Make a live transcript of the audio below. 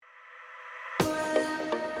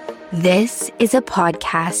This is a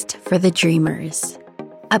podcast for the dreamers,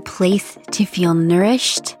 a place to feel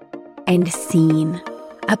nourished and seen,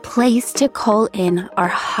 a place to call in our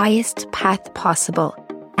highest path possible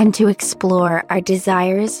and to explore our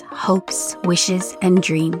desires, hopes, wishes, and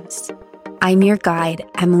dreams. I'm your guide,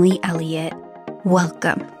 Emily Elliott.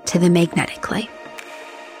 Welcome to the Magnetic Life.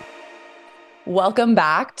 Welcome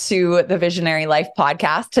back to the Visionary Life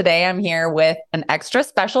podcast. Today, I'm here with an extra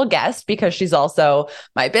special guest because she's also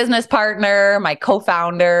my business partner, my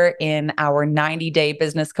co-founder in our 90-day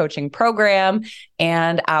business coaching program,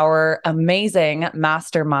 and our amazing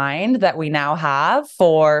mastermind that we now have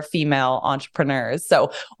for female entrepreneurs.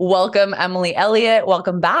 So welcome, Emily Elliott.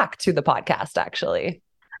 Welcome back to the podcast, actually.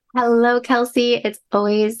 Hello, Kelsey. It's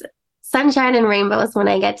always sunshine and rainbows when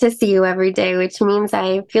I get to see you every day, which means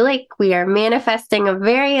I feel like we are manifesting a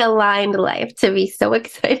very aligned life to be so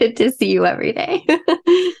excited to see you every day.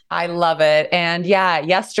 I love it. And yeah,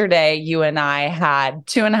 yesterday you and I had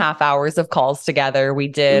 2.5 hours of calls together. We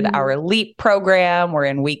did our LEAP program. We're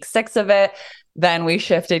in week 6 of it. Then we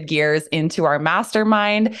shifted gears into our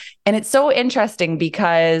mastermind. And it's so interesting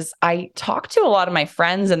because I talk to a lot of my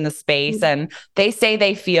friends in the space and they say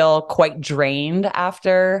they feel quite drained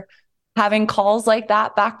after having calls like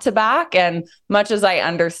that back to back. And much as I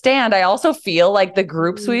understand, I also feel like the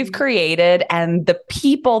groups we've created and the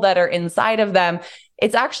people that are inside of them,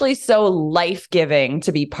 it's actually so life-giving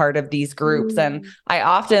to be part of these groups. And I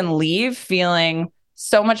often leave feeling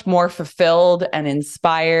so much more fulfilled and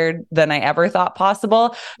inspired than I ever thought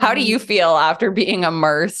possible. How do you feel after being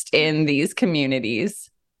immersed in these communities?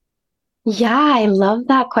 Yeah, I love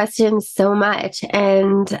that question so much.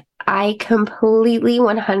 And I completely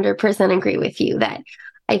 100% agree with you that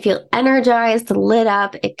I feel energized, lit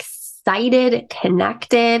up, excited,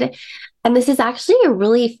 connected. And this is actually a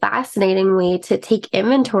really fascinating way to take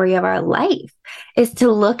inventory of our life, is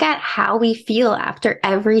to look at how we feel after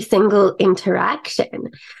every single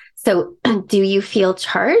interaction. So do you feel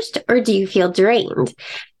charged or do you feel drained?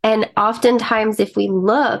 And oftentimes, if we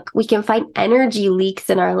look, we can find energy leaks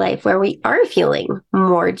in our life where we are feeling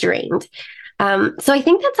more drained. So I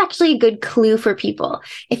think that's actually a good clue for people.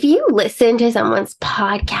 If you listen to someone's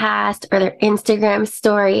podcast or their Instagram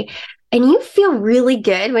story and you feel really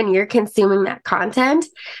good when you're consuming that content,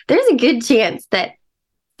 there's a good chance that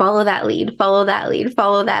follow that lead,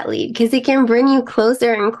 because it can bring you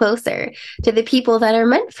closer and closer to the people that are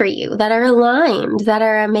meant for you, that are aligned, that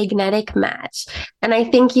are a magnetic match. And I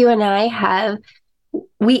think you and I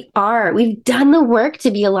we've done the work to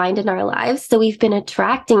be aligned in our lives. So we've been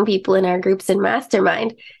attracting people in our groups and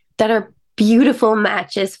mastermind that are beautiful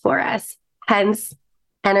matches for us, hence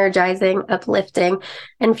energizing, uplifting,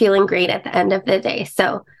 and feeling great at the end of the day.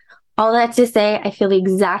 So all that to say, I feel the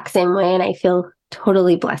exact same way, and I feel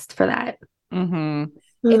totally blessed for that.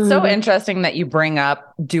 It's so interesting that you bring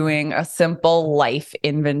up doing a simple life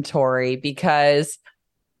inventory, because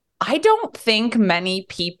I don't think many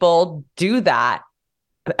people do that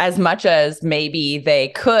as much as maybe they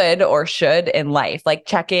could or should in life, like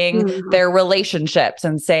checking their relationships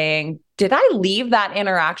and saying, did I leave that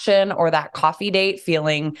interaction or that coffee date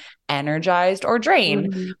feeling energized or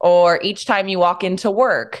drained? Or each time you walk into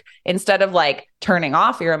work, instead of like turning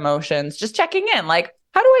off your emotions, just checking in, like,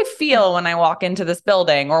 how do I feel when I walk into this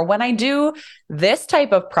building? Or when I do this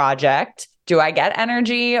type of project, do I get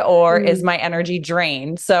energy or is my energy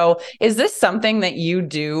drained? So is this something that you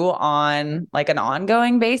do on like an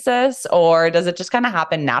ongoing basis, or does it just kind of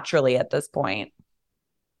happen naturally at this point?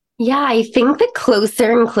 Yeah, I think the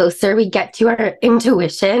closer and closer we get to our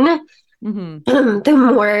intuition,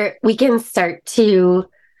 the more we can start to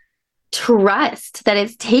trust that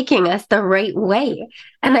it's taking us the right way.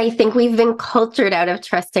 And I think we've been cultured out of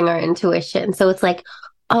trusting our intuition. So it's like,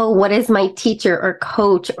 oh, what does my teacher or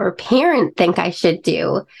coach or parent think I should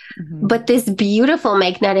do? But this beautiful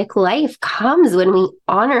magnetic life comes when we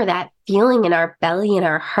honor that feeling in our belly and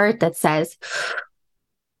our heart that says,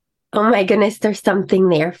 oh my goodness, there's something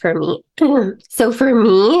there for me. So for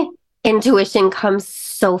me, intuition comes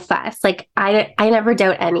so fast. Like I never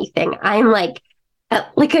doubt anything. I'm like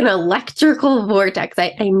an electrical vortex.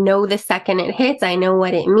 I know the second it hits, I know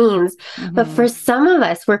what it means. But for some of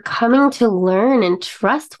us, we're coming to learn and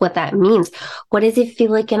trust what that means. What does it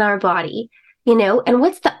feel like in our body? And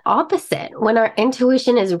what's the opposite? When our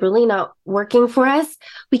intuition is really not working for us,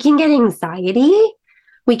 we can get anxiety.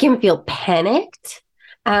 We can feel panicked.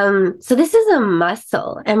 So this is a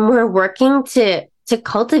muscle and we're working to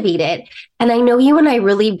cultivate it. And I know you and I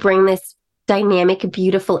really bring this dynamic,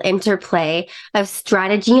 beautiful interplay of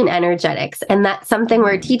strategy and energetics. And that's something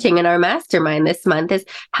we're teaching in our mastermind this month is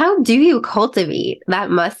how do you cultivate that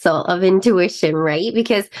muscle of intuition, right?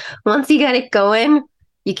 Because once you get it going,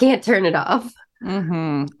 you can't turn it off.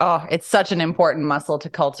 Mm-hmm. Oh, it's such an important muscle to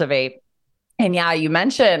cultivate. And yeah, you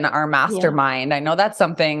mentioned our mastermind. I know that's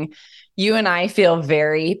something you and I feel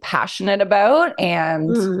very passionate about.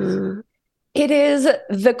 And it is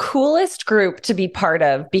the coolest group to be part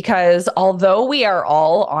of because although we are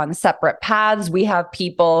all on separate paths, we have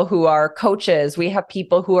people who are coaches, we have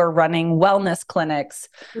people who are running wellness clinics,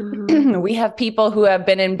 we have people who have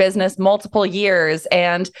been in business multiple years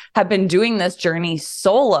and have been doing this journey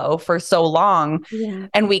solo for so long. Yeah.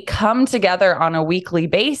 And we come together on a weekly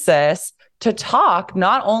basis to talk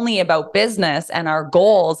not only about business and our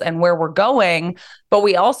goals and where we're going, but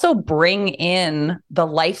we also bring in the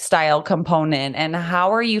lifestyle component and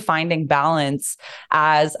how are you finding balance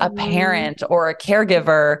as a parent or a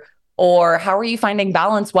caregiver, or how are you finding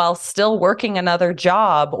balance while still working another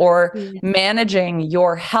job or managing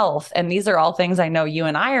your health? And these are all things I know you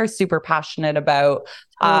and I are super passionate about.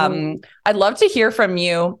 I'd love to hear from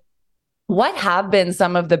you. What have been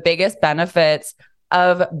some of the biggest benefits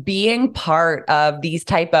of being part of these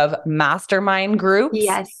type of mastermind groups?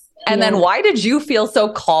 Yes. And then why did you feel so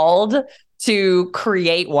called to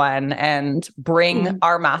create one and bring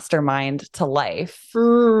our mastermind to life?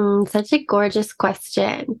 Such a gorgeous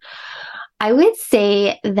question. I would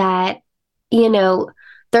say that, you know,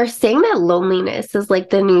 they're saying that loneliness is like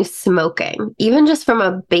the new smoking, even just from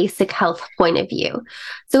a basic health point of view.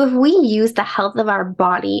 So if we use the health of our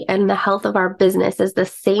body and the health of our business as the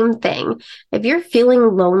same thing, if you're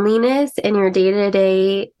feeling loneliness in your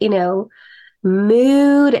day-to-day, you know,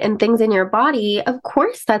 mood and things in your body, of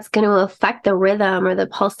course, that's going to affect the rhythm or the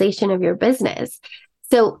pulsation of your business.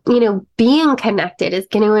 So, you know, being connected is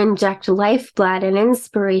going to inject lifeblood and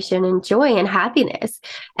inspiration and joy and happiness.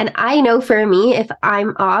 And I know for me, if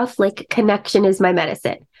I'm off, like connection is my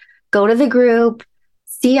medicine. Go to the group,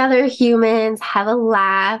 see other humans, have a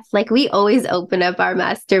laugh. Like we always open up our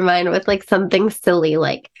mastermind with like something silly,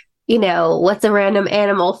 like, you know, what's a random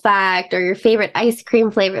animal fact or your favorite ice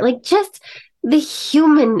cream flavor, like just the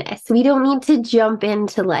humanness. We don't need to jump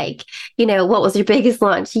into like, you know, what was your biggest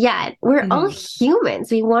launch yet? We're all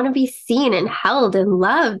humans. We want to be seen and held and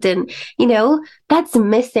loved. And, you know, that's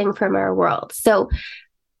missing from our world. So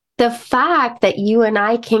the fact that you and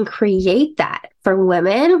I can create that for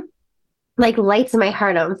women, like lights my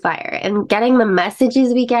heart on fire. And getting the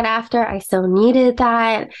messages we get after, I so needed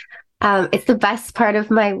that. It's the best part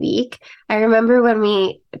of my week. I remember when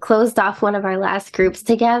we closed off one of our last groups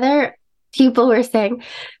together, people were saying,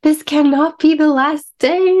 this cannot be the last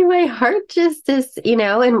day. My heart just is, you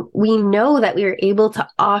know, and we know that we were able to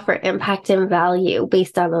offer impact and value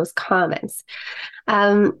based on those comments.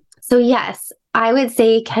 So yes, I would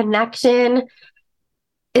say connection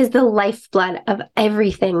is the lifeblood of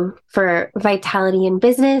everything for vitality in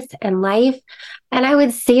business and life. And I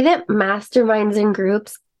would say that masterminds and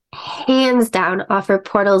groups hands down offer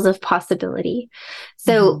portals of possibility.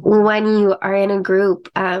 So when you are in a group,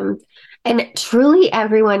 and truly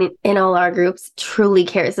everyone in all our groups truly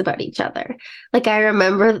cares about each other. Like I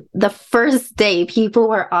remember the first day people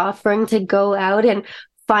were offering to go out and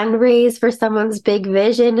fundraise for someone's big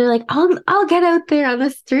vision. They're like, I'll get out there on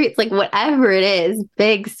the streets, like whatever it is,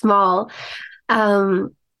 big, small.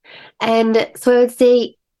 And so I would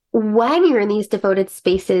say when you're in these devoted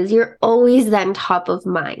spaces, you're always then top of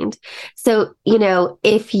mind. So, you know,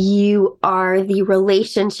 if you are the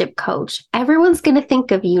relationship coach, everyone's going to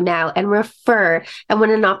think of you now and refer. And when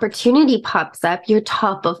an opportunity pops up, you're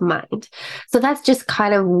top of mind. So that's just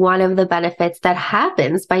kind of one of the benefits that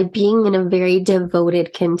happens by being in a very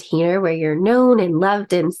devoted container where you're known and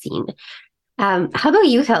loved and seen. How about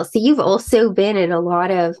you, Kelsey? You've also been in a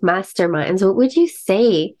lot of masterminds. What would you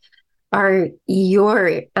say are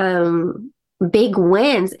your big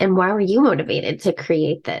wins and why were you motivated to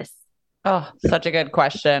create this? Oh, such a good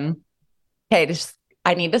question. Okay,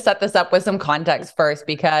 I need to set this up with some context first,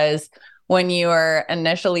 because when you were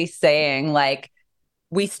initially saying like,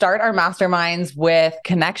 we start our masterminds with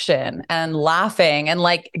connection and laughing and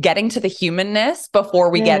like getting to the humanness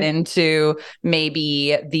before we get into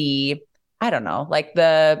maybe the, I don't know, like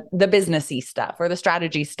the businessy stuff or the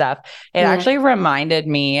strategy stuff. It actually reminded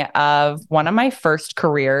me of one of my first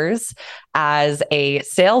careers as a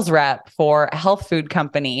sales rep for a health food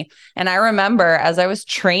company. And I remember as I was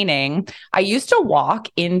training, I used to walk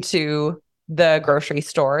into the grocery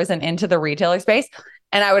stores and into the retailer space,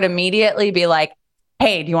 and I would immediately be like,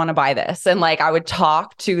 hey, do you want to buy this? And like, I would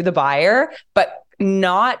talk to the buyer, but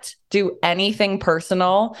not do anything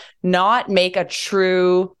personal, not make a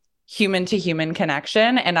true human to human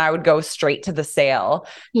connection. And I would go straight to the sale.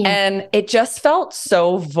 Yeah. And it just felt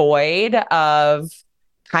so void of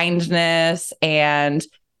kindness and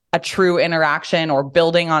a true interaction or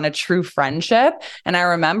building on a true friendship. And I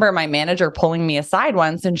remember my manager pulling me aside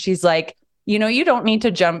once and she's like, you know, you don't need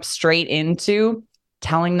to jump straight into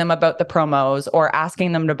telling them about the promos or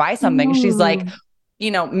asking them to buy something. She's like, you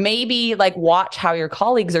know, maybe like watch how your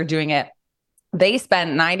colleagues are doing it. They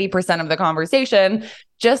spent 90% of the conversation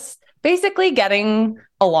just basically getting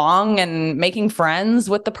along and making friends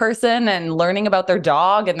with the person and learning about their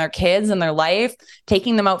dog and their kids and their life,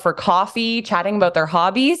 taking them out for coffee, chatting about their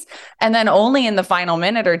hobbies. And then only in the final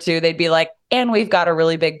minute or two, they'd be like, and we've got a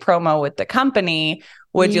really big promo with the company.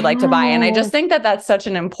 Would you like to buy? And I just think that that's such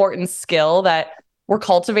an important skill that we're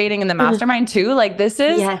cultivating in the mastermind too. Like this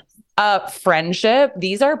is a friendship.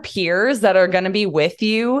 These are peers that are going to be with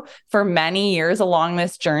you for many years along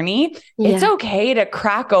this journey. It's okay to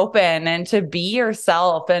crack open and to be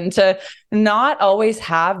yourself and to not always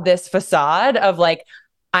have this facade of like,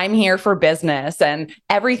 I'm here for business and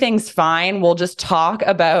everything's fine. We'll just talk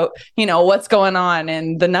about, you know, what's going on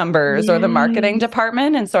in the numbers or the marketing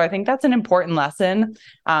department. And so I think that's an important lesson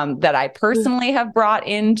that I personally have brought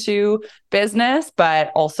into business, but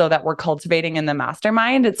also that we're cultivating in the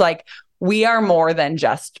mastermind. It's like, we are more than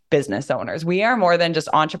just business owners. We are more than just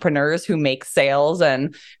entrepreneurs who make sales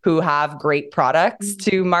and who have great products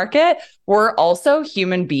to market. We're also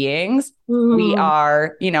human beings. We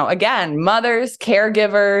are, you know, again, mothers,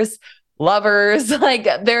 caregivers, lovers. Like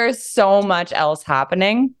there's so much else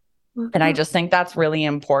happening. And I just think that's really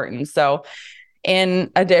important. So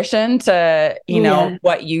in addition to, you know,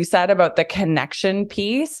 what you said about the connection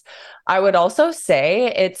piece, I would also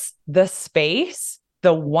say it's the space,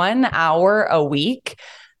 the 1 hour a week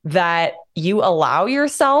that you allow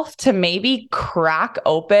yourself to maybe crack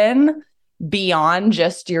open beyond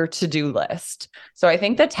just your to-do list. So I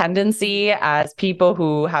think the tendency as people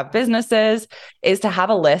who have businesses is to have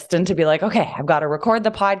a list and to be like, okay, I've got to record the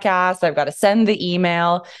podcast. I've got to send the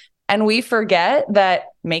email. And we forget that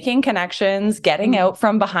making connections, getting out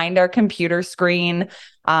from behind our computer screen,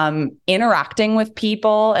 interacting with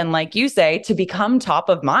people, and like you say, to become top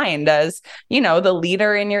of mind as, you know, the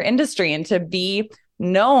leader in your industry and to be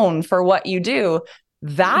known for what you do,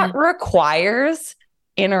 that requires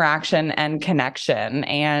interaction and connection.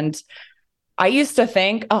 And I used to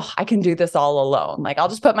think, oh, I can do this all alone. Like I'll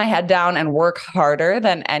just put my head down and work harder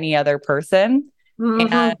than any other person.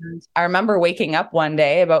 And I remember waking up one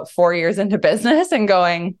day about 4 years into business and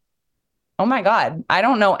going, oh my God, I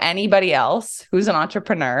don't know anybody else who's an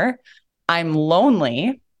entrepreneur. I'm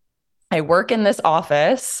lonely. I work in this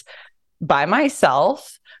office by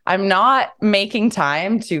myself. I'm not making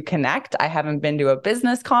time to connect. I haven't been to a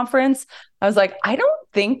business conference. I was like, I don't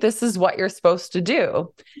think this is what you're supposed to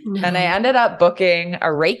do. No. And I ended up booking a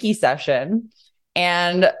Reiki session.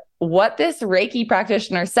 And what this Reiki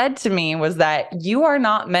practitioner said to me was that you are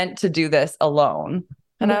not meant to do this alone.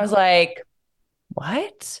 And I was like,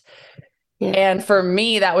 what? And for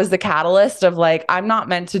me, that was the catalyst of like, I'm not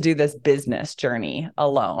meant to do this business journey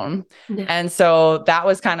alone. And so that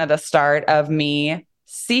was kind of the start of me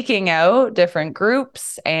seeking out different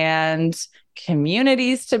groups and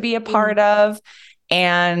communities to be a part of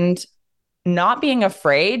and not being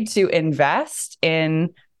afraid to invest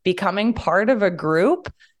in becoming part of a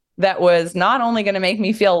group that was not only going to make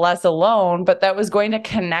me feel less alone, but that was going to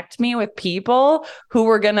connect me with people who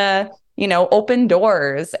were going to, you know, open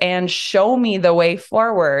doors and show me the way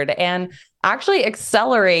forward and actually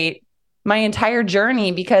accelerate my entire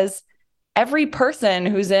journey, because every person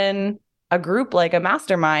who's in a group like a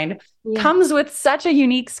mastermind comes with such a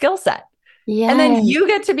unique skill set. And then you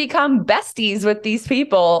get to become besties with these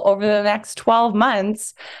people over the next 12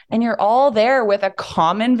 months. And you're all there with a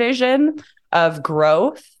common vision of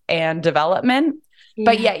growth and development,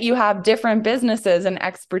 but yet you have different businesses and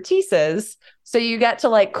expertises. So you get to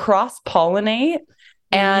like cross-pollinate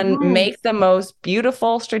and make the most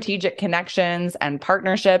beautiful strategic connections and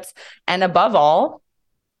partnerships. And above all,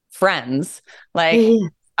 friends. Like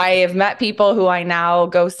I have met people who I now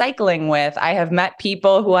go cycling with. I have met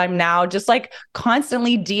people who I'm now just like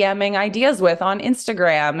constantly DMing ideas with on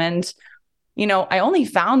Instagram. And, you know, I only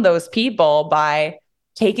found those people by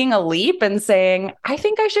taking a leap and saying, I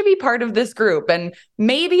think I should be part of this group. And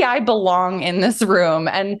maybe I belong in this room.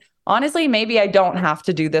 And honestly, maybe I don't have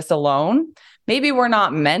to do this alone. Maybe we're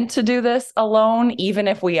not meant to do this alone, even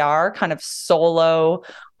if we are kind of solo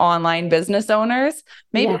online business owners.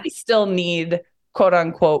 Maybe we still need quote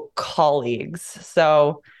unquote colleagues.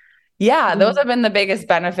 So those have been the biggest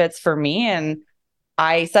benefits for me. And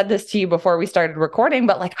I said this to you before we started recording,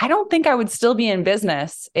 but like, I don't think I would still be in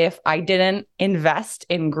business if I didn't invest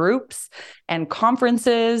in groups and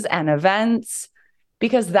conferences and events,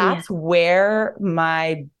 because that's where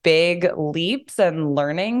my big leaps and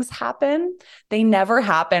learnings happen. They never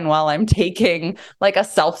happen while I'm taking like a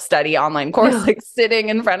self-study online course, like sitting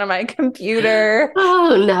in front of my computer.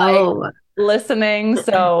 Oh, no. Like, listening.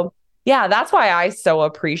 So yeah, that's why I so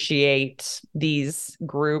appreciate these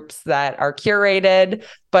groups that are curated,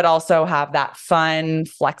 but also have that fun,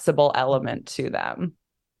 flexible element to them.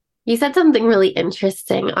 You said something really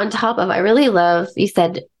interesting on top of, I really love, you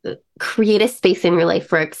said, create a space in your life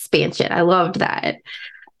for expansion. I loved that.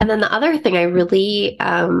 And then the other thing I really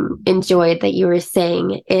enjoyed that you were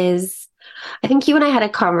saying is, I think you and I had a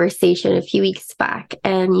conversation a few weeks back,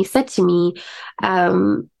 and you said to me,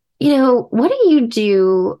 what do you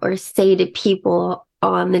do or say to people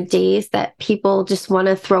on the days that people just want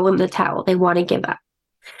to throw in the towel? They want to give up.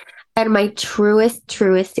 And my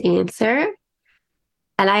truest answer,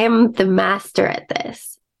 and I am the master at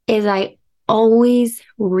this, is I always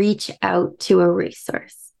reach out to a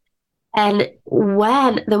resource. And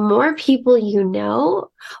when the more people you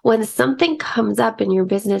know, when something comes up in your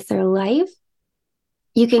business or life,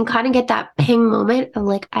 you can kind of get that ping moment of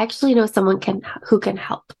like, I actually know someone who can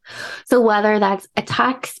help. So whether that's a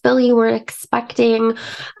tax bill you weren't expecting,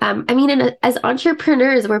 as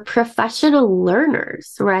entrepreneurs, we're professional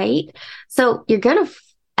learners, right? So you're going to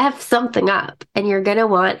F something up and you're going to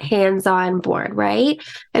want hands on board, right?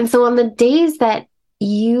 And so on the days that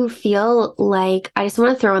you feel like, I just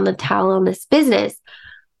want to throw in the towel on this business,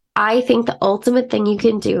 I think the ultimate thing you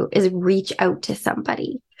can do is reach out to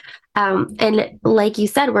somebody. And like you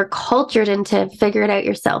said, we're cultured into figure it out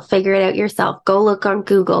yourself, go look on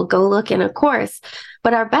Google, go look in a course,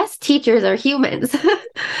 but our best teachers are humans,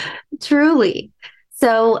 truly.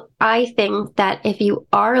 So I think that if you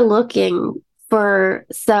are looking for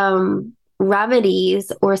some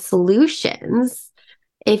remedies or solutions,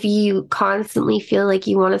 if you constantly feel like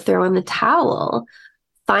you want to throw in the towel,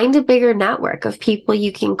 find a bigger network of people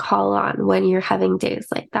you can call on when you're having days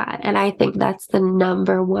like that. And I think that's the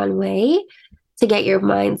number one way to get your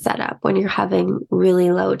mind set up when you're having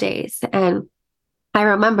really low days. And I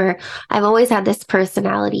remember I've always had this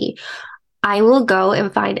personality. I will go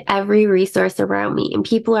and find every resource around me, and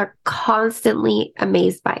people are constantly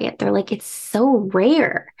amazed by it. They're like, it's so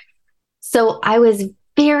rare. So I was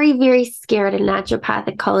very, very scared in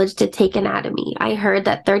naturopathic college to take anatomy. I heard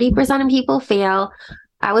that 30% of people fail.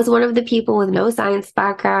 I was one of the people with no science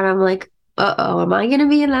background. I'm like, am I going to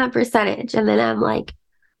be in that percentage? And then I'm like,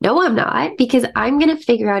 no, I'm not, because I'm going to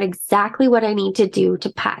figure out exactly what I need to do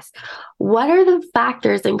to pass. What are the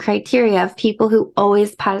factors and criteria of people who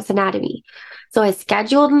always pass anatomy? So I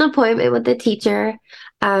scheduled an appointment with the teacher.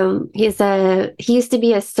 He used to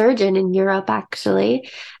be a surgeon in Europe, actually.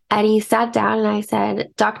 And he sat down and I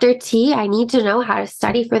said, Dr. T, I need to know how to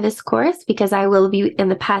study for this course because I will be in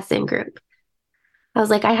the passing group. I was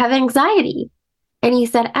like, I have anxiety. And he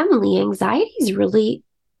said, Emily, anxiety really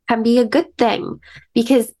can be a good thing,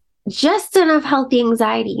 because just enough healthy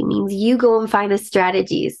anxiety means you go and find the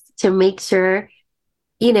strategies to make sure,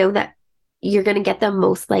 that you're going to get the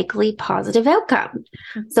most likely positive outcome.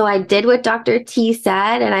 So I did what Dr. T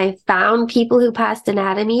said, and I found people who passed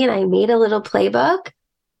anatomy, and I made a little playbook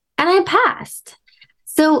and I passed.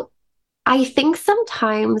 So I think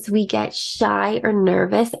sometimes we get shy or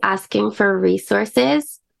nervous asking for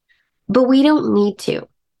resources, but we don't need to.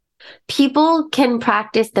 People can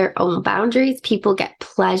practice their own boundaries. People get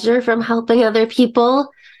pleasure from helping other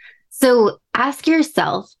people. So ask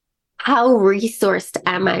yourself, how resourced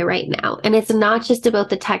am I right now? And it's not just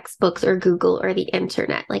about the textbooks or Google or the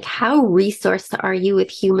internet. Like, how resourced are you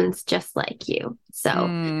with humans just like you?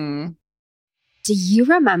 So do you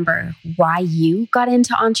remember why you got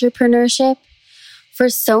into entrepreneurship? For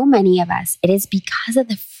so many of us, it is because of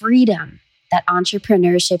the freedom that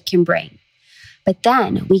entrepreneurship can bring. But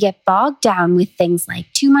then we get bogged down with things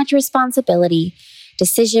like too much responsibility,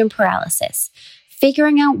 decision paralysis,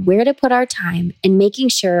 figuring out where to put our time, and making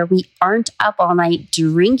sure we aren't up all night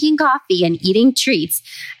drinking coffee and eating treats,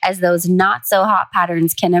 as those not so hot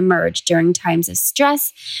patterns can emerge during times of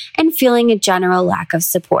stress and feeling a general lack of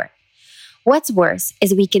support. What's worse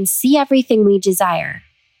is we can see everything we desire,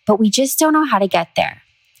 but we just don't know how to get there.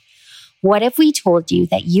 What if we told you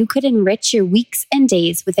that you could enrich your weeks and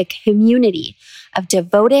days with a community of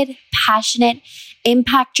devoted, passionate,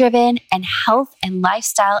 impact-driven, and health and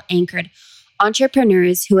lifestyle-anchored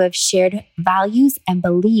entrepreneurs who have shared values and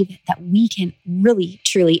believe that we can really,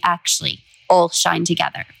 truly, actually all shine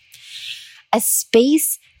together? A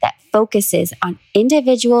space that focuses on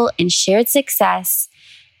individual and shared success,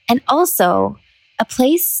 and also a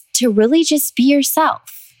place to really just be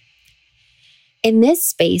yourself. In this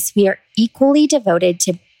space, we are equally devoted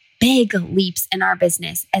to big leaps in our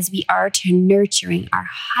business as we are to nurturing our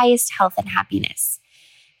highest health and happiness.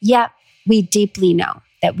 Yet, we deeply know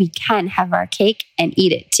that we can have our cake and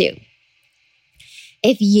eat it too.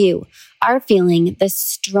 If you are feeling the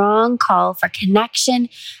strong call for connection,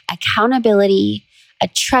 accountability, a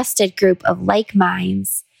trusted group of like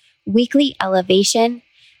minds, weekly elevation,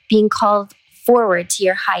 being called forward to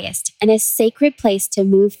your highest, and a sacred place to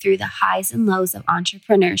move through the highs and lows of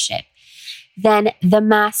entrepreneurship, then the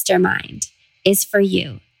mastermind is for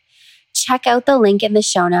you. Check out the link in the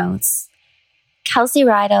show notes,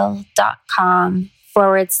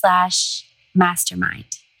 kelseyreidl.com/mastermind.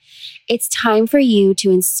 It's time for you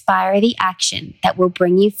to inspire the action that will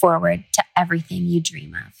bring you forward to everything you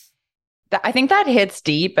dream of. I think that hits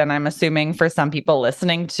deep. And I'm assuming for some people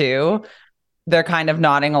listening too, they're kind of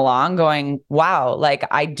nodding along going, wow, like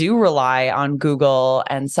I do rely on Google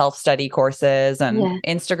and self-study courses and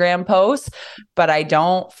Instagram posts, but I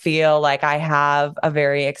don't feel like I have a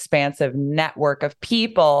very expansive network of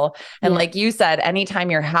people. And like you said,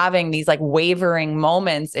 anytime you're having these like wavering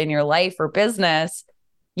moments in your life or business,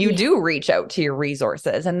 you do reach out to your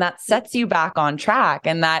resources, and that sets you back on track.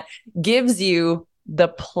 And that gives you the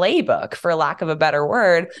playbook, for lack of a better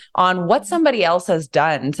word, on what somebody else has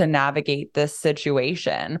done to navigate this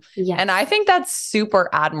situation. And I think that's super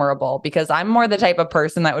admirable, because I'm more the type of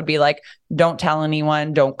person that would be like, don't tell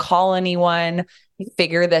anyone, don't call anyone,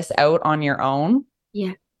 figure this out on your own.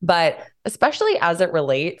 But especially as it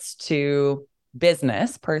relates to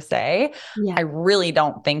business per se, I really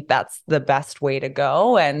don't think that's the best way to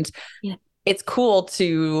go. And it's cool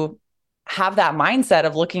to have that mindset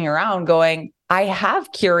of looking around going, I have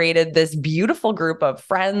curated this beautiful group of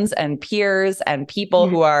friends and peers and people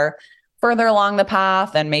who are further along the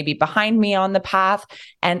path and maybe behind me on the path.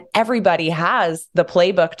 And everybody has the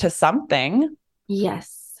playbook to something.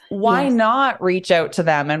 Why not reach out to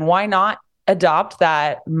them? And why not adopt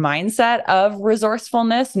that mindset of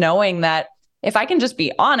resourcefulness, knowing that if I can just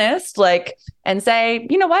be honest, like, and say,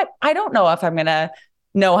 you know what, I don't know if I'm going to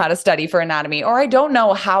know how to study for anatomy, or I don't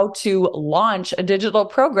know how to launch a digital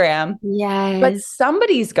program. But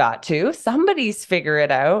somebody's figure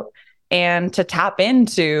it out, and to tap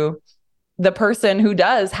into the person who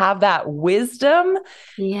does have that wisdom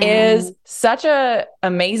is such a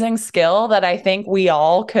amazing skill that I think we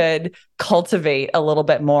all could cultivate a little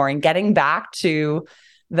bit more, and getting back to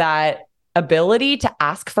that ability to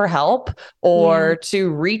ask for help or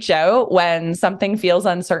to reach out when something feels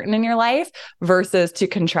uncertain in your life, versus to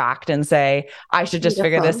contract and say, I should just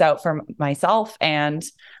figure this out for myself and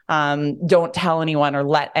don't tell anyone or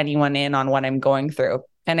let anyone in on what I'm going through.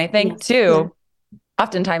 And I think too,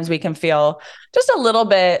 oftentimes we can feel just a little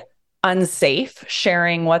bit unsafe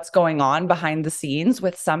sharing what's going on behind the scenes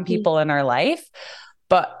with some people in our life.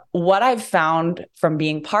 But what I've found from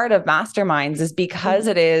being part of masterminds is, because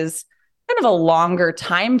it is kind of a longer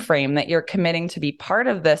time frame that you're committing to be part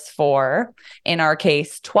of this for, in our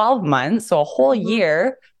case 12 months, so a whole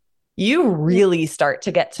year, you really start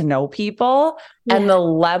to get to know people, and the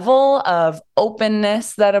level of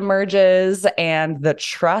openness that emerges and the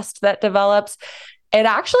trust that develops, it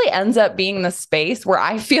actually ends up being the space where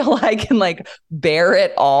I feel I can like bear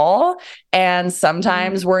it all. And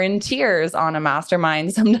sometimes we're in tears on a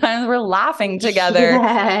mastermind, sometimes we're laughing together,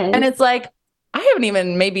 and it's like, I haven't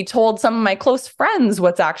even maybe told some of my close friends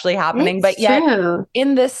what's actually happening, but yet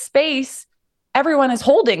in this space, everyone is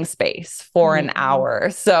holding space for an hour.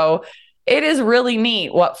 So it is really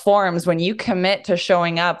neat what forms when you commit to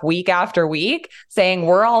showing up week after week, saying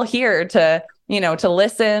we're all here to, to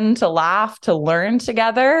listen, to laugh, to learn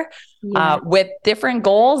together with different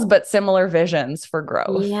goals, but similar visions for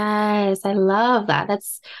growth. Yes, I love that.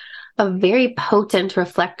 That's a very potent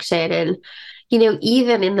reflection. And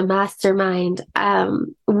even in the mastermind,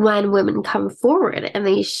 when women come forward and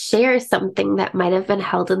they share something that might have been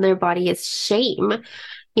held in their body as shame,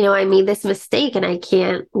 I made this mistake and I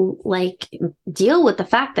can't deal with the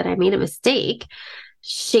fact that I made a mistake.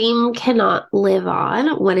 Shame cannot live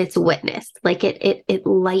on when it's witnessed. It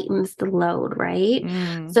lightens the load, right?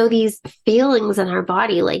 So these feelings in our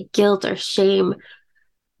body, like guilt or shame,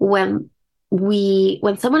 when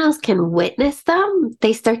someone else can witness them,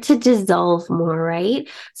 they start to dissolve more, right?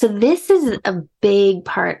 So this is a big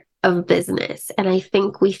part of business. And I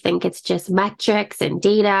think we think it's just metrics and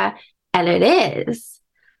data, and it is.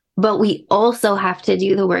 But we also have to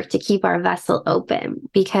do the work to keep our vessel open,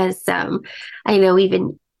 because I know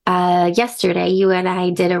even yesterday, you and I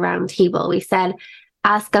did a round table. We said,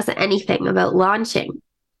 ask us anything about launching.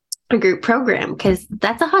 a group program, because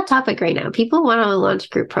that's a hot topic right now. People want to launch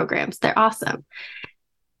group programs. They're awesome.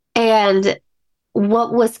 And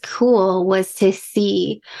what was cool was to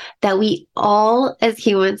see that we all as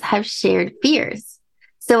humans have shared fears.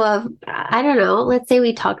 So I don't know, let's say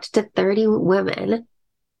we talked to 30 women.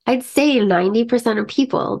 I'd say 90% of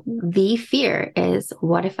people, the fear is,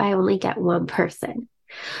 what if I only get one person?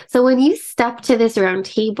 So when you step to this round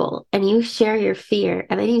table and you share your fear,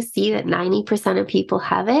 and then you see that 90% of people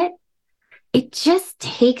have it, it just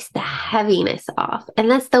takes the heaviness off.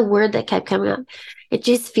 And that's the word that kept coming up. It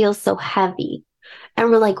just feels so heavy. And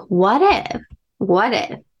we're like, what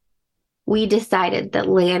if we decided that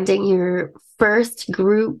landing your first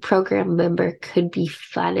group program member could be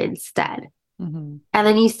fun instead? Mm-hmm. And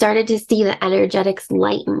then you started to see the energetics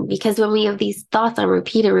lighten, because when we have these thoughts on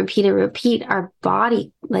repeat and repeat and repeat, our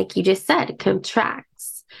body, like you just said,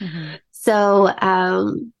 contracts. Mm-hmm. So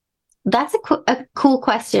that's a cool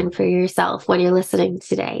question for yourself when you're listening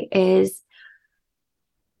today is,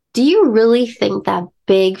 do you really think that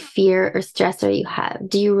big fear or stressor you have,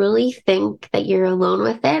 do you really think that you're alone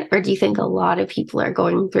with it? Or do you think a lot of people are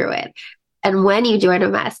going through it? And when you join a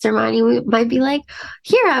mastermind, you might be like,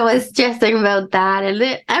 here I was stressing about that,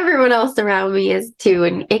 and everyone else around me is too.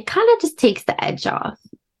 And it kind of just takes the edge off.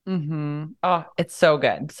 Mm-hmm. Oh, it's so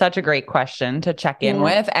good. Such a great question to check in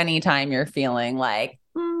with anytime you're feeling like,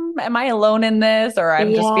 am I alone in this? Or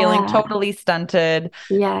I'm just feeling totally stunted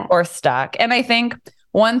or stuck. And I think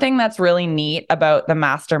one thing that's really neat about the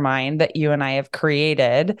mastermind that you and I have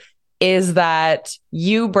created is that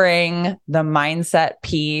you bring the mindset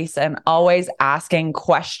piece and always asking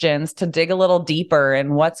questions to dig a little deeper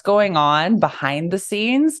in what's going on behind the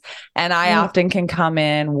scenes. And I often can come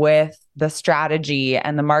in with the strategy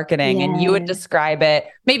and the marketing, and you would describe it.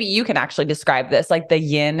 Maybe you can actually describe this like the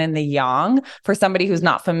yin and the yang for somebody who's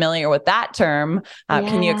not familiar with that term.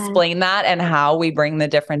 Can you explain that and how we bring the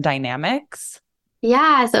different dynamics?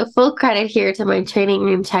 Yeah. So full credit here to my training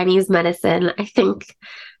in Chinese medicine. I think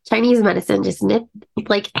Chinese medicine just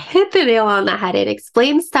hit the nail on the head. It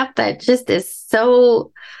explains stuff that just is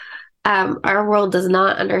so our world does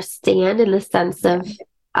not understand in the sense of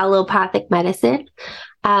allopathic medicine.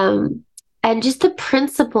 And just the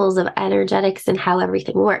principles of energetics and how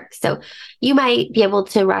everything works. So you might be able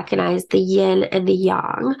to recognize the yin and the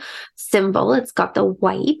yang symbol. It's got the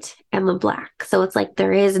white and the black. So it's like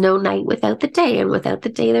there is no night without the day, and without the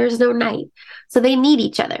day, there's no night. So they need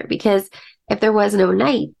each other, because if there was no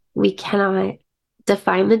night, we cannot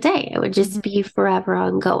define the day. It would just be forever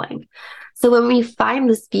ongoing. So when we find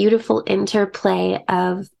this beautiful interplay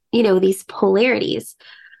of, these polarities,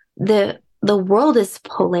 the world is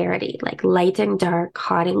polarity, like light and dark,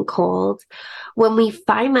 hot and cold. When we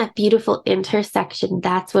find that beautiful intersection,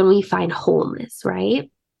 that's when we find wholeness, right?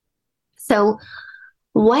 So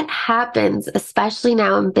what happens, especially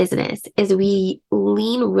now in business, is we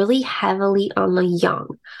lean really heavily on the yang,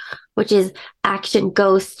 which is action,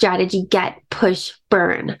 go, strategy, get, push,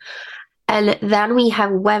 burn. And then we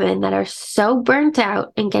have women that are so burnt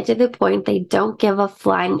out and get to the point they don't give a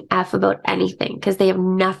flying F about anything because they have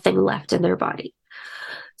nothing left in their body.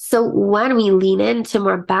 So when we lean into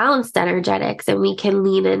more balanced energetics, and we can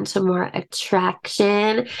lean into more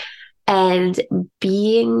attraction and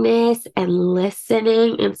beingness and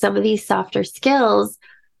listening and some of these softer skills,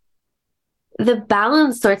 the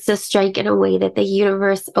balance starts to strike in a way that the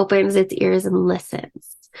universe opens its ears and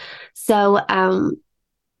listens. So,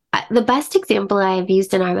 the best example I've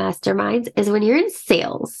used in our masterminds is when you're in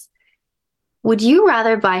sales. Would you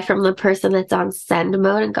rather buy from the person that's on send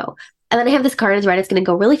mode and go, and then I have this card is right, it's going to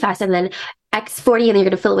go really fast, and then X40, and you're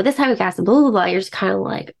going to fill it with this type of gas and blah, blah, blah. You're just kind of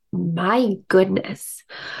like, my goodness.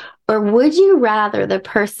 Or would you rather the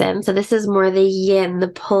person, so this is more the yin, the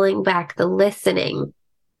pulling back, the listening,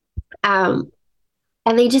 and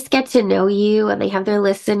they just get to know you, and they have their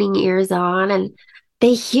listening ears on, and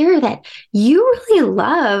they hear that you really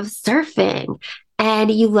love surfing and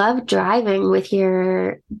you love driving with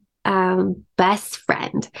your best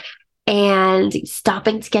friend and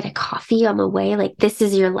stopping to get a coffee on the way. Like, this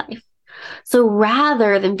is your life. So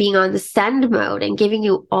rather than being on the send mode and giving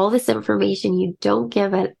you all this information you don't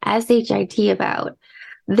give an SHIT about,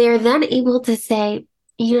 they're then able to say,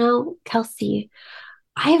 Kelsey,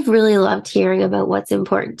 I've really loved hearing about what's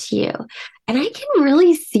important to you. And I can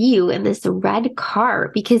really see you in this red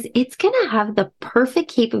car because it's going to have the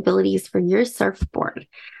perfect capabilities for your surfboard.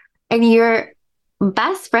 And your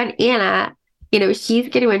best friend, Anna, she's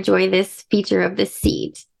going to enjoy this feature of the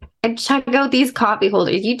seat. And check out these coffee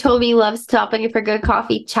holders. You told me you love stopping for good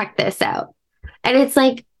coffee. Check this out. And it's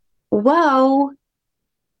like, whoa,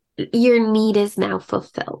 your need is now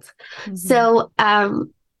fulfilled. Mm-hmm. So,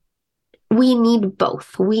 we need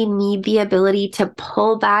both. We need the ability to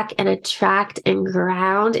pull back and attract and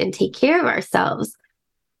ground and take care of ourselves.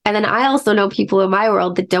 And then I also know people in my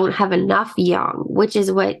world that don't have enough yang, which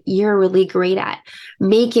is what you're really great at.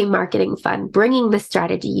 Making marketing fun, bringing the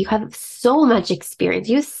strategy. You have so much experience.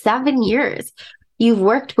 You have 7 years. You've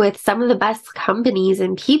worked with some of the best companies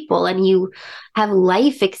and people, and you have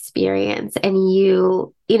life experience, and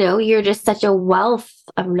you're just such a wealth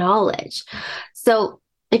of knowledge. So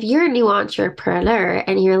if you're a new entrepreneur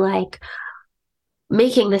and you're like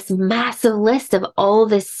making this massive list of all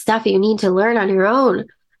this stuff you need to learn on your own,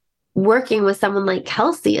 working with someone like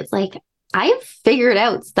Kelsey, it's like, I've figured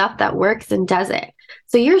out stuff that works and does it.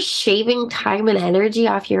 So you're shaving time and energy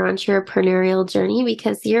off your entrepreneurial journey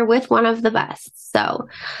because you're with one of the best. So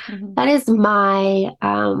that is my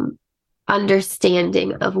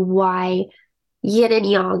understanding of why yin and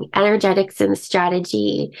yang, energetics and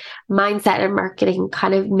strategy, mindset and marketing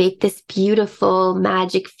kind of make this beautiful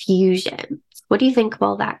magic fusion. What do you think of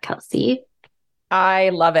all that, Kelsey? I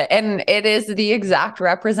love it. And it is the exact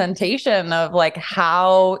representation of like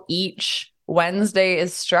how each Wednesday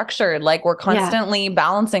is structured. Like we're constantly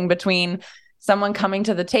balancing between someone coming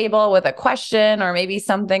to the table with a question or maybe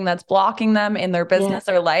something that's blocking them in their business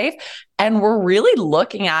or life. And we're really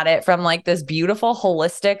looking at it from like this beautiful,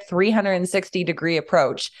 holistic 360-degree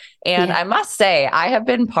approach. And I must say, I have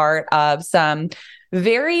been part of some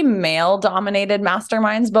very male-dominated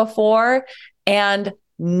masterminds before, and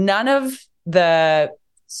none of the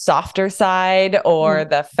softer side or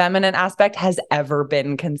the feminine aspect has ever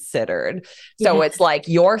been considered. So it's like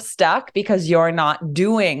you're stuck because you're not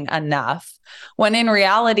doing enough, when in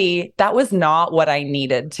reality, that was not what I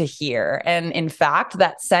needed to hear. And in fact,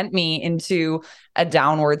 that sent me into a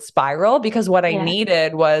downward spiral because what I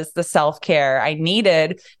needed was the self-care. I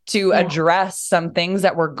needed to address some things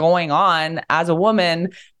that were going on as a woman,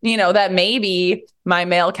 that maybe my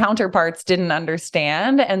male counterparts didn't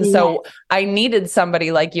understand. And so I needed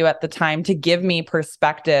somebody like you at the time to give me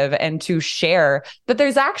perspective and to share that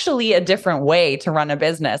there's actually a different way to run a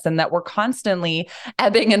business, and that we're constantly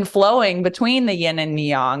ebbing and flowing between the yin and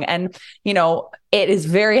yang. And, it is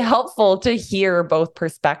very helpful to hear both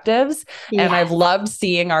perspectives. And I've loved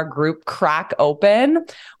seeing our group crack open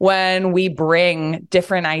when we bring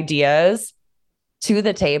different ideas to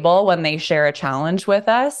the table when they share a challenge with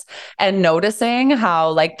us, and noticing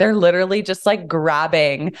how like they're literally just like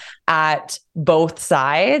grabbing at both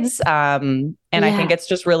sides. And I think it's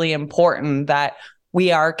just really important that we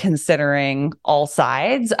are considering all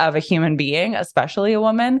sides of a human being, especially a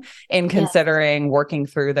woman, in considering working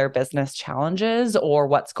through their business challenges or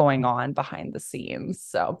what's going on behind the scenes.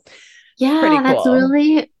 So cool. That's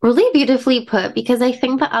really, really beautifully put, because I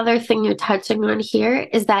think the other thing you're touching on here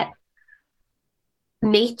is that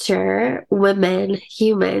nature, women,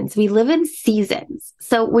 humans, we live in seasons.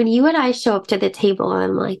 So when you and I show up to the table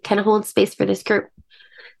and like can hold space for this group,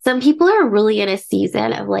 some people are really in a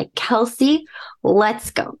season of like, Kelsey, let's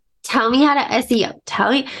go. Tell me how to SEO. Tell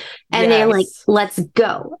me. And they're like, let's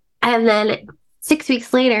go. And then 6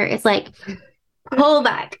 weeks later, it's like, pull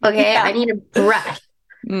back. Okay. I need a breath.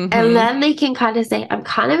 And then they can kind of say, I'm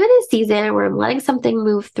kind of in a season where I'm letting something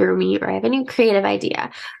move through me, or I have a new creative idea.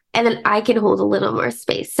 And then I can hold a little more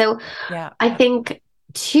space. So I think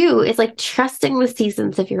too, is like trusting the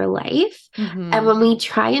seasons of your life. And when we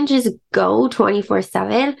try and just go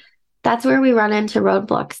 24/7, that's where we run into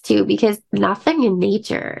roadblocks too, because nothing in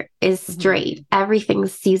nature is straight.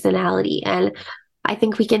 Everything's seasonality. And I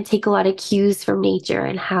think we can take a lot of cues from nature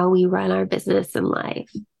and how we run our business and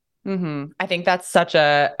life. I think that's such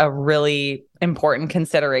a really important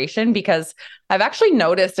consideration, because I've actually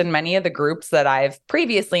noticed in many of the groups that I've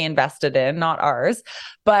previously invested in, not ours,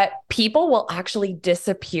 but people will actually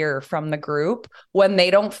disappear from the group when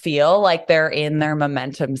they don't feel like they're in their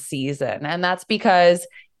momentum season. And that's because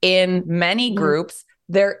in many groups,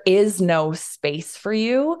 there is no space for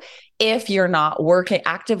you if you're not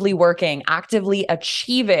actively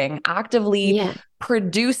achieving, actively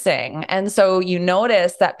producing. And so you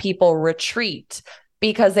notice that people retreat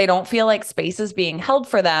because they don't feel like space is being held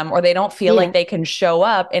for them, or they don't feel like they can show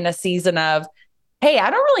up in a season of, hey, I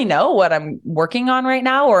don't really know what I'm working on right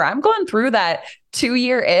now, or I'm going through that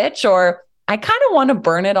 2-year itch, or I kind of want to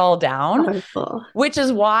burn it all down, which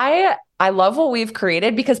is why I love what we've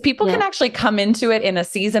created, because people can actually come into it in a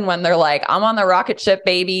season when they're like, I'm on the rocket ship,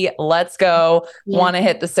 baby. Let's go. Want to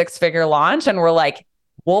hit the 6-figure launch. And we're like,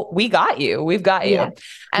 well, we got you. We've got you.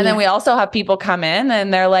 And then we also have people come in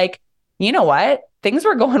and they're like, you know what? Things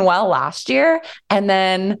were going well last year, and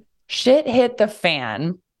then shit hit the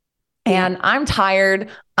fan, and I'm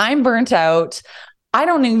tired. I'm burnt out. I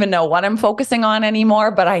don't even know what I'm focusing on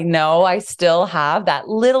anymore, but I know I still have that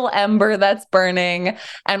little ember that's burning,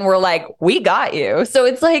 and we're like, we got you. So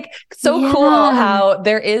it's like so cool how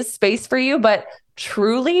there is space for you, but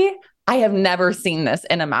truly, I have never seen this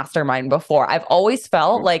in a mastermind before. I've always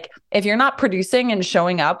felt like if you're not producing and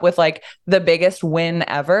showing up with like the biggest win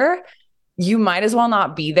ever, you might as well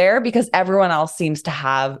not be there because everyone else seems to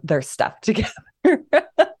have their stuff together.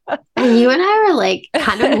 And you and I were like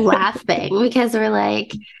kind of laughing because we're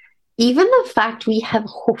like, even the fact we have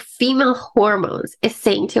female hormones is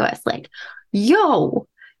saying to us like, yo,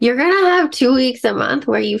 you're going to have 2 weeks a month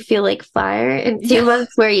where you feel like fire and 2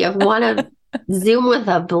 months where you want to Zoom with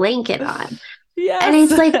a blanket on. Yes. And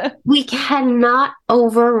it's like, we cannot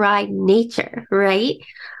override nature, right?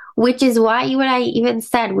 Which is why you and I even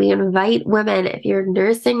said we invite women, if you're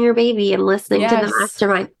nursing your baby and listening to the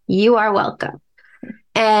mastermind, you are welcome.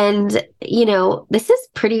 And, you know, this is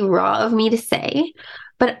pretty raw of me to say,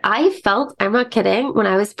 but I felt, I'm not kidding, when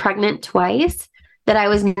I was pregnant twice, that I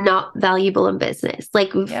was not valuable in business.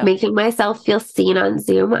 Like making myself feel seen on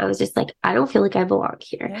Zoom, I was just like, I don't feel like I belong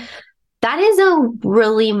here. Yeah. That is a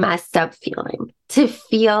really messed up feeling, to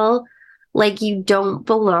feel like you don't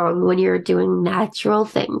belong when you're doing natural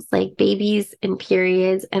things like babies and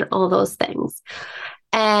periods and all those things.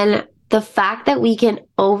 And the fact that we can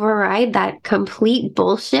override that complete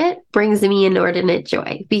bullshit brings me inordinate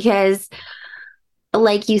joy, because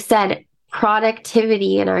like you said,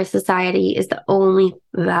 productivity in our society is the only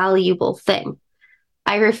valuable thing.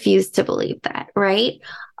 I refuse to believe that, right?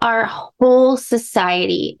 Our whole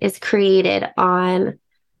society is created on,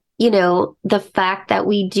 you know, the fact that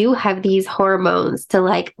we do have these hormones to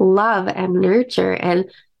like love and nurture and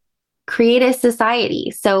create a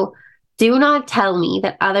society. So do not tell me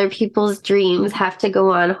that other people's dreams have to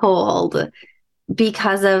go on hold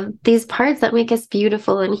because of these parts that make us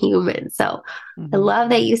beautiful and human. So I love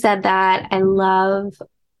that you said that.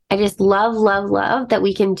 I just love that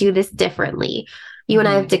we can do this differently. You and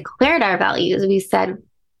I have declared our values. We said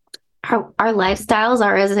our lifestyles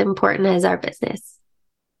are as important as our business.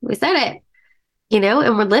 We said it, you know,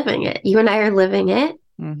 and we're living it. You and I are living it.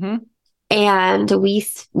 And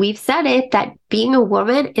we've said it, that being a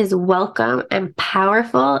woman is welcome and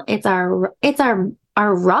powerful. It's our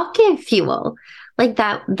rocket fuel, like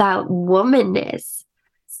that womanness.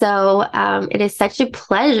 So it is such a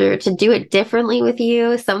pleasure to do it differently with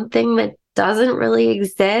you, something that doesn't really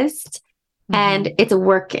exist. And it's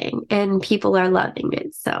working and people are loving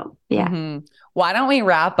it. So, yeah. Why don't we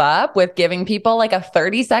wrap up with giving people like a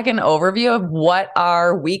 30-second overview of what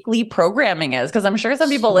our weekly programming is? Because I'm sure some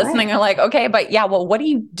people listening are like, okay, but yeah, well, what do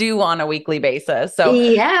you do on a weekly basis? So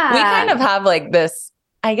we kind of have like this,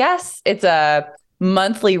 I guess it's a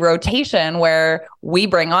monthly rotation where we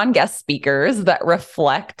bring on guest speakers that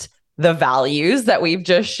reflect the values that we've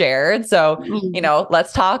just shared. So, you know,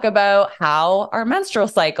 let's talk about how our menstrual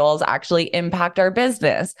cycles actually impact our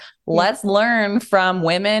business. Let's learn from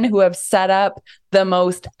women who have set up the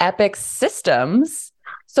most epic systems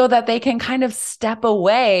so that they can kind of step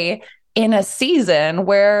away in a season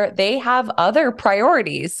where they have other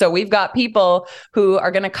priorities. So we've got people who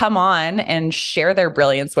are going to come on and share their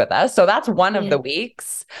brilliance with us. So that's one of the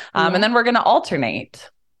weeks. And then we're going to alternate.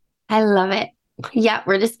 I love it. Yeah,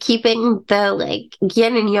 we're just keeping the like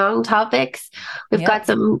yin and yang topics. We've got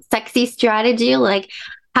some sexy strategy, like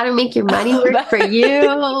how to make your money work for you.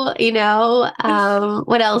 You know,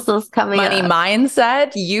 what else is coming up? Money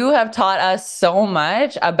mindset. You have taught us so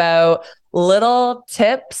much about little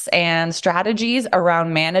tips and strategies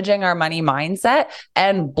around managing our money mindset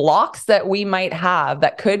and blocks that we might have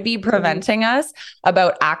that could be preventing us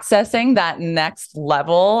about accessing that next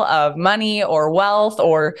level of money or wealth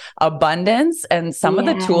or abundance. And some of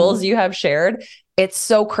the tools you have shared, it's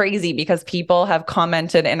so crazy because people have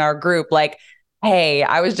commented in our group like, hey,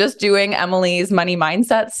 I was just doing Emily's money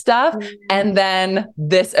mindset stuff and then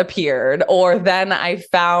this appeared, or then I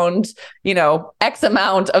found, you know, X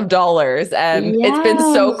amount of dollars. And it's been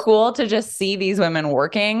so cool to just see these women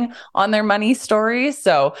working on their money stories.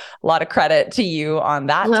 So a lot of credit to you on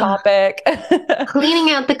that topic.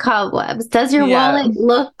 Cleaning out the cobwebs. Does your wallet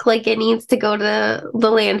look like it needs to go to the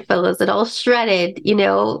landfill? Is it all shredded? You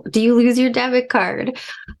know, do you lose your debit card?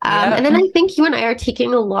 And then I think you and I are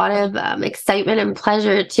taking a lot of excitement and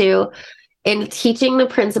pleasure too in teaching the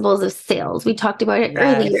principles of sales. We talked about it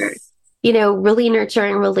earlier, you know, really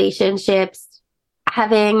nurturing relationships,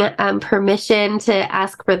 having permission to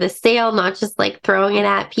ask for the sale, not just like throwing it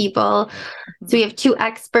at people. So we have 2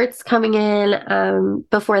 experts coming in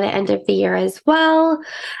before the end of the year as well.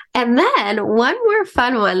 And then one more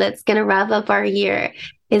fun one that's going to wrap up our year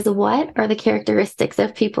is what are the characteristics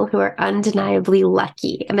of people who are undeniably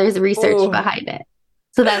lucky? And there's research behind it.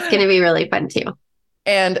 So that's going to be really fun too.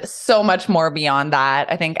 And so much more beyond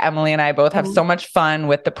that. I think Emily and I both have so much fun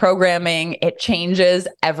with the programming. It changes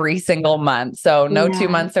every single month. So no 2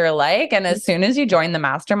 months are alike. And as soon as you join the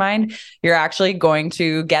mastermind, you're actually going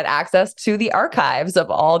to get access to the archives of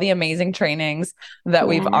all the amazing trainings that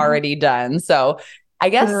we've already done. So I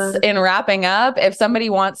guess in wrapping up, if somebody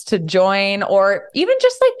wants to join or even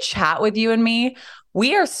just like chat with you and me,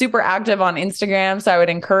 we are super active on Instagram. So I would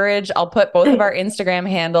encourage, I'll put both of our Instagram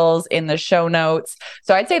handles in the show notes.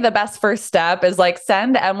 So I'd say the best first step is like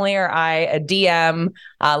send Emily or I a DM.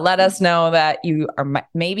 Let us know that you are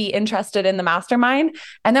maybe interested in the mastermind.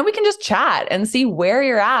 And then we can just chat and see where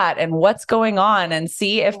you're at and what's going on and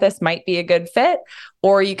see if this might be a good fit.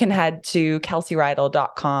 Or you can head to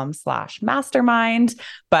kelseyreidl.com/mastermind.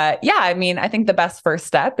 But yeah, I mean, I think the best first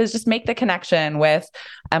step is just make the connection with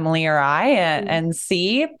Emily or I and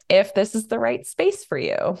see if this is the right space for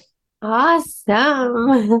you.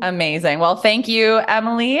 Awesome. Amazing. Well, thank you,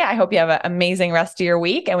 Emily. I hope you have an amazing rest of your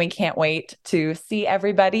week, and we can't wait to see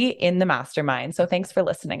everybody in the mastermind. So thanks for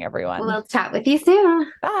listening, everyone. We'll chat with you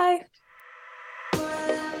soon. Bye.